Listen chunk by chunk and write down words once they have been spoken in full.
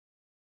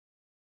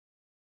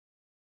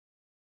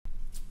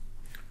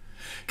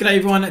G'day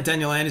everyone,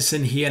 Daniel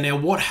Anderson here. Now,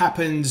 what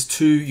happens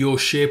to your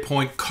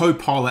SharePoint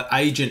Copilot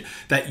agent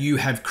that you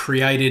have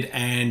created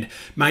and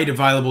made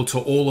available to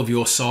all of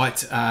your site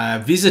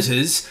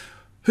visitors?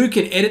 Who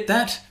can edit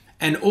that?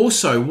 And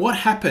also, what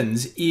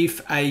happens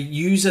if a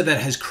user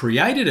that has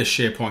created a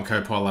SharePoint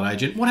Copilot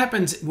agent, what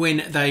happens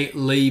when they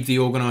leave the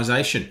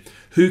organization?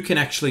 Who can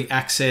actually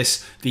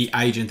access the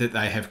agent that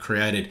they have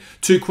created?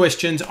 Two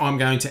questions I'm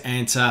going to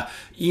answer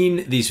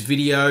in this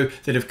video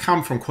that have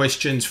come from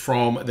questions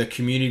from the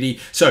community.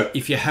 So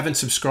if you haven't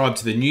subscribed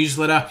to the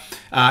newsletter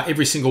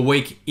every single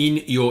week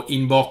in your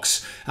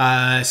inbox,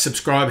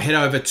 subscribe, head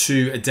over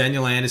to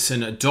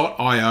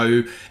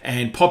danielanderson.io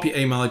and pop your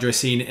email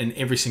address in, and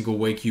every single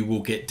week you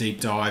will get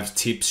deep dives,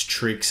 tips,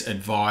 tricks,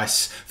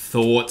 advice,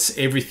 thoughts,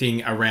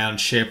 everything around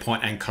SharePoint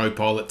and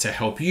Copilot to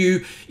help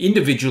you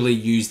individually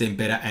use them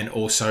better and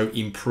also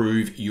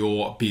improve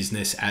your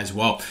business as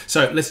well.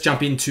 So let's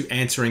jump into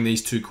answering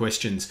these two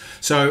questions.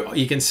 So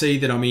you can see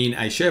that I'm in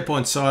a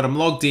SharePoint site. I'm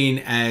logged in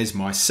as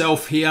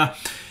myself here.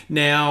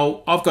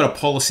 Now, I've got a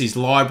policies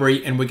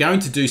library and we're going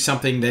to do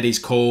something that is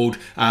called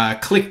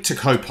click to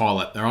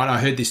Copilot. All right, I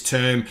heard this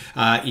term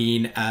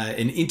in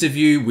an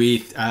interview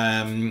with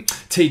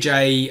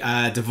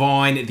TJ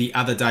Devine the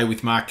other day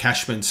with Mark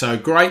Cashman. So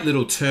great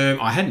little term.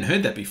 I hadn't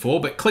heard that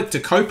before, but click to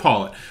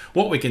Copilot.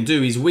 What we can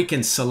do is we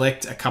can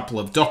select a couple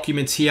of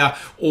documents here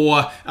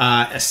or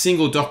a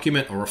single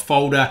document or a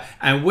folder,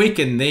 and we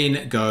can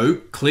then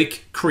go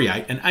click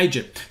create an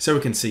agent. So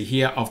we can see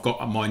here I've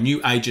got my new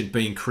agent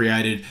being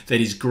created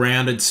that is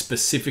grounded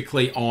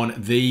specifically on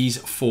these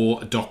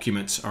 4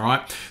 documents. All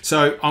right,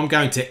 so I'm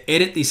going to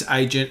edit this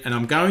agent and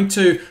I'm going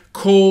to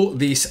call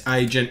this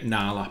agent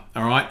Nala.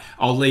 All right,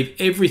 I'll leave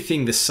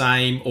everything the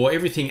same or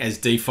everything as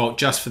default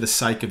just for the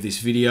sake of this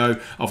video.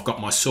 I've got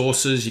my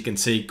sources, you can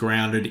see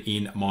grounded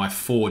in my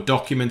 4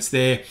 documents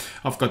there.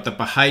 I've got the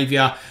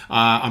behavior.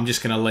 I'm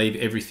just going to leave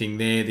everything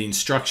there, the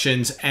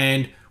instructions,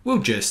 and we'll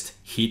just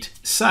hit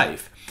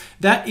save.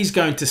 That is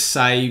going to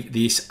save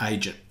this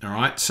agent. All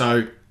right,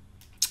 so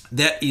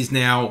that is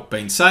now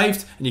been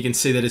saved, and you can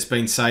see that it's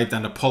been saved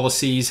under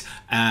policies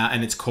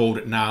and it's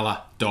called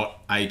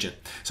nala.agent.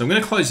 So I'm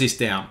going to close this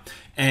down,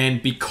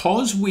 and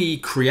because we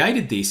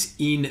created this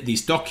in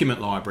this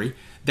document library,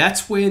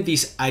 that's where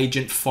this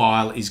agent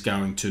file is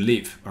going to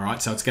live. All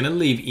right, so it's going to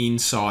live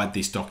inside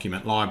this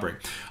document library.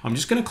 I'm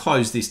just going to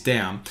close this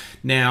down.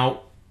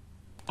 Now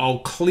I'll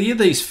clear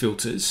these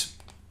filters,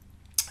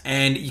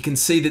 and you can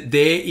see that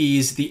there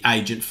is the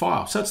agent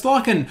file. So it's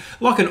like an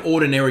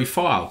ordinary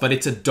file, but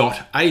it's a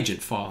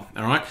 .agent file.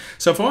 All right.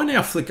 So if I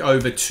now flick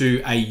over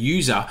to a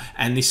user,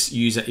 and this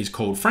user is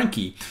called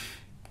Frankie,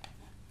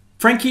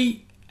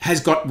 Frankie has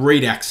got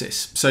read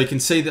access. So you can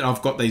see that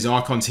I've got these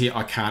icons here.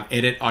 I can't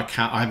edit. I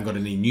haven't got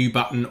any new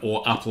button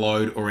or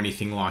upload or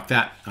anything like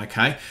that.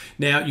 Okay.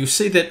 Now you'll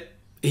see that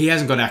he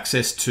hasn't got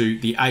access to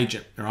the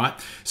agent. All right.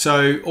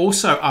 So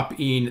also up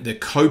in the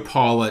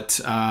Copilot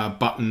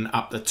button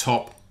up the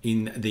top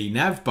in the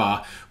nav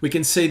bar, we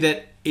can see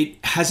that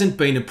it hasn't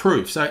been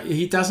approved. So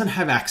he doesn't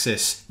have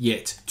access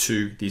yet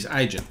to this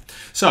agent.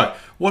 So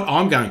what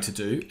I'm going to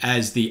do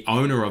as the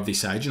owner of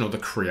this agent or the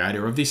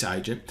creator of this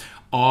agent,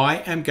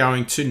 I am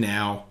going to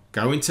now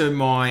go into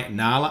my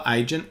Nala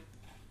agent.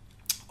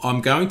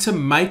 I'm going to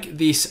make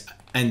this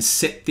and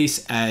set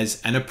this as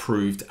an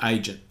approved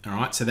agent. All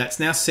right, so that's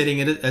now setting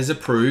it as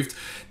approved.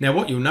 Now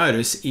what you'll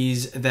notice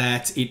is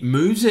that it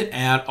moves it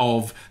out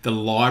of the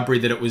library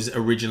that it was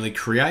originally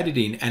created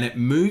in, and it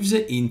moves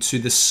it into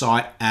the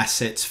site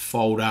assets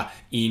folder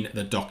in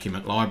the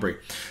document library.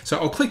 So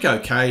I'll click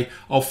OK.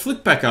 I'll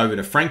flick back over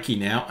to Frankie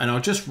now, and I'll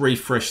just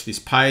refresh this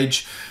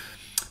page,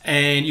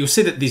 and you'll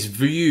see that this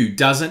view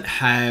doesn't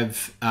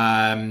have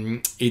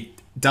it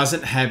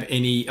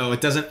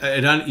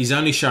is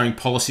only showing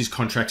policies,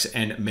 contracts,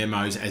 and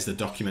memos as the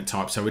document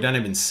type. So we don't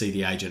even see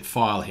the agent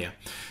file here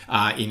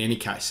in any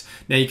case.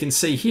 Now you can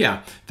see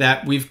here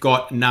that we've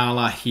got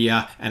Nala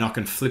here, and I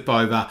can flip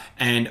over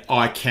and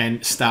I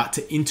can start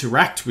to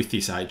interact with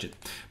this agent.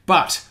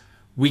 But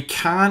we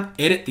can't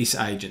edit this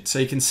agent. So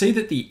you can see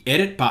that the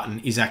edit button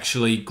is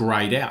actually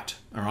grayed out.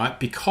 All right,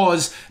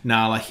 because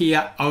Nala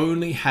here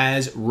only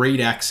has read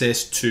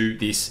access to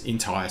this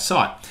entire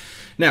site.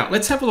 Now,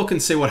 let's have a look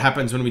and see what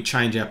happens when we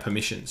change our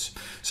permissions.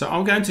 So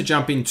I'm going to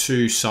jump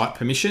into site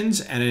permissions,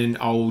 and then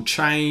I'll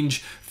change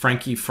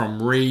Frankie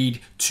from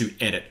read to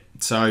edit.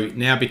 So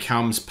now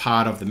becomes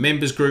part of the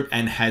members group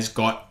and has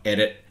got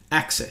edit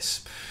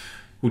access.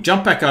 We'll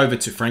jump back over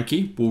to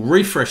Frankie. We'll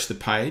refresh the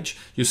page.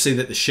 You'll see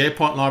that the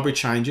SharePoint library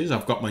changes.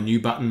 I've got my new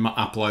button, my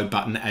upload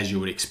button, as you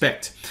would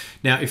expect.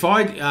 Now, if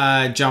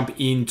I jump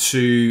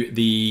into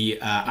the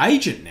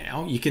agent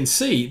now, you can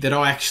see that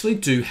I actually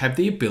do have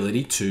the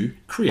ability to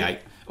create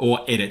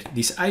or edit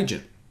this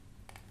agent.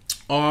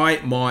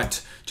 I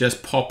might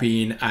just pop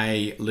in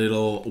a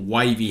little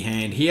wavy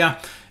hand here.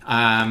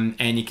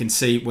 And you can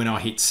see when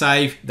I hit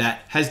save,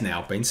 that has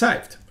now been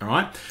saved. All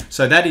right,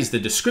 so that is the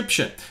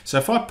description. So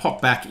if I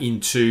pop back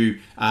into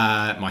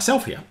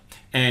myself here,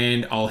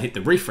 and I'll hit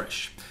the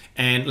refresh,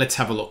 and let's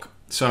have a look.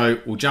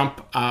 So we'll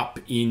jump up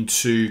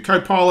into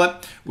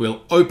Copilot.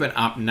 We'll open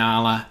up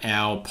Nala,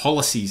 our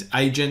policies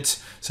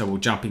agent. So we'll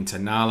jump into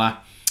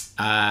Nala.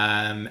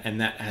 And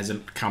that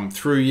hasn't come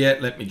through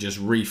yet. Let me just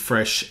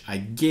refresh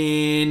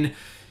again.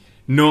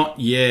 Not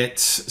yet.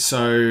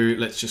 So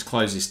let's just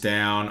close this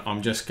down.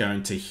 I'm just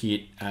going to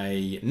hit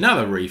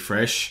another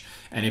refresh.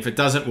 And if it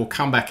doesn't, we'll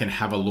come back and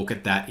have a look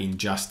at that in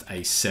just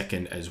a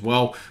second as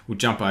well. We'll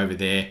jump over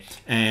there,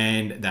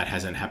 and that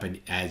hasn't happened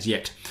as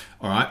yet.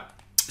 All right.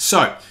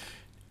 So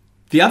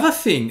the other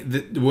thing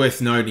that worth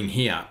noting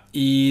here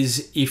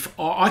is if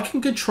I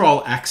can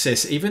control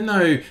access, even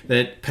though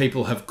that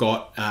people have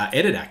got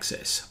edit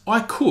access, I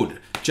could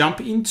jump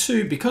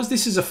into, because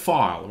this is a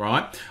file,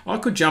 right? I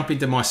could jump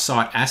into my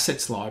site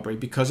assets library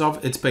because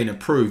it's been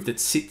approved. It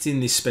sits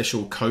in this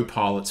special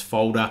Copilots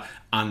folder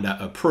under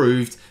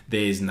approved.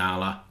 There's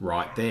Nala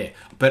right there.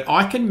 But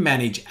I can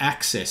manage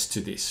access to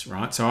this,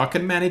 right? So I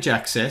can manage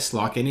access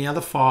like any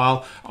other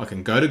file. I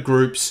can go to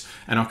groups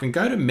and I can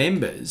go to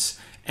members.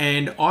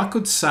 And I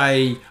could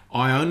say,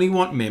 I only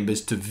want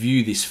members to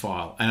view this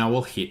file, and I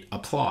will hit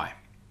apply.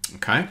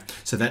 Okay,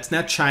 so that's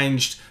now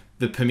changed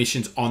the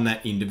permissions on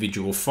that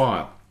individual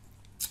file.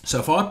 So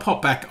if I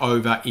pop back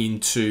over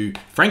into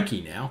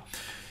Frankie now,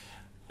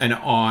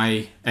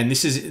 and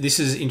this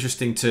is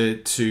interesting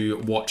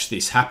to watch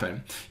this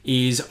happen,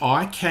 is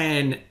I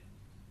can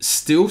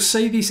still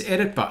see this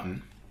edit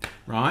button,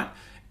 right?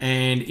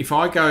 And if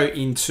I go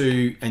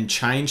into and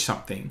change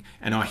something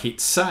and I hit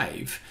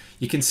save,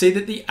 you can see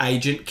that the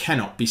agent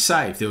cannot be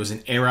saved. There was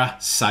an error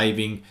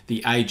saving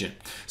the agent.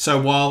 So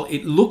while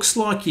it looks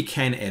like you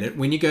can edit,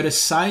 when you go to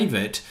save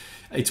it,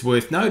 it's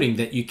worth noting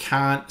that you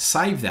can't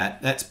save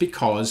that. That's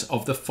because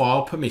of the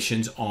file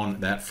permissions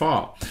on that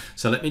file.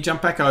 So let me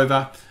jump back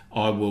over.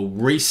 I will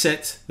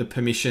reset the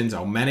permissions.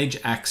 I'll manage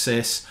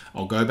access.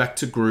 I'll go back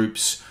to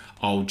groups.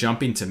 I'll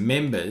jump into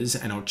members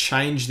and I'll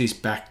change this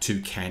back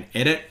to can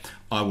edit.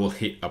 I will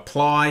hit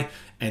apply.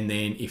 And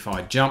then if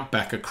I jump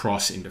back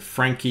across into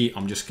Frankie,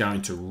 I'm just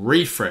going to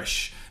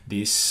refresh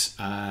this,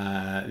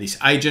 this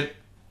agent,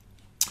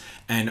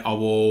 and I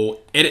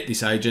will edit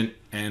this agent,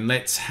 and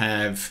let's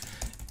have,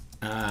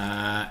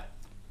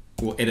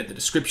 we'll edit the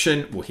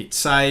description, we'll hit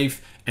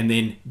save, and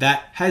then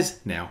that has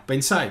now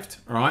been saved.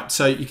 All right,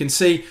 so you can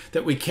see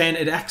that we can,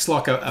 it acts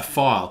like a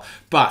file,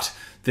 but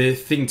the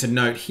thing to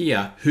note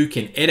here, who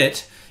can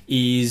edit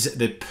is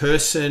the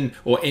person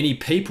or any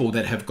people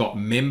that have got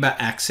member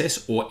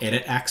access or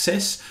edit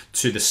access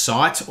to the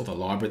site or the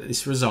library that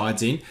this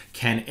resides in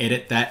can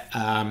edit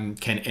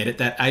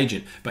that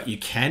agent. But you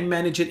can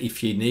manage it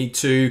if you need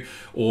to,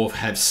 or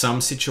have some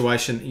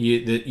situation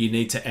that you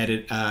need to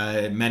edit,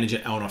 manage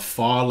it on a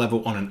file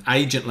level, on an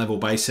agent level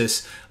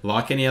basis.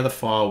 Like any other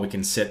file, we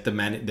can set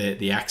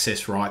the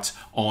access rights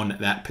on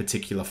that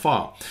particular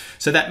file.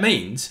 So that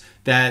means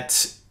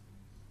that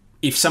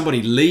if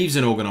somebody leaves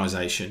an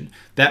organization,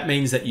 that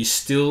means that you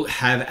still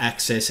have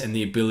access and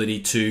the ability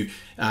to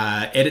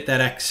edit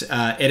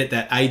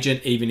that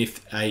agent, even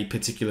if a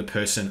particular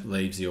person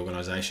leaves the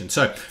organization.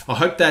 So I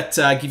hope that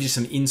gives you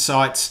some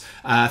insights.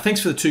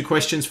 Thanks for the 2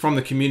 questions from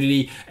the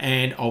community,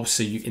 and I'll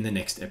see you in the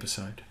next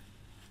episode.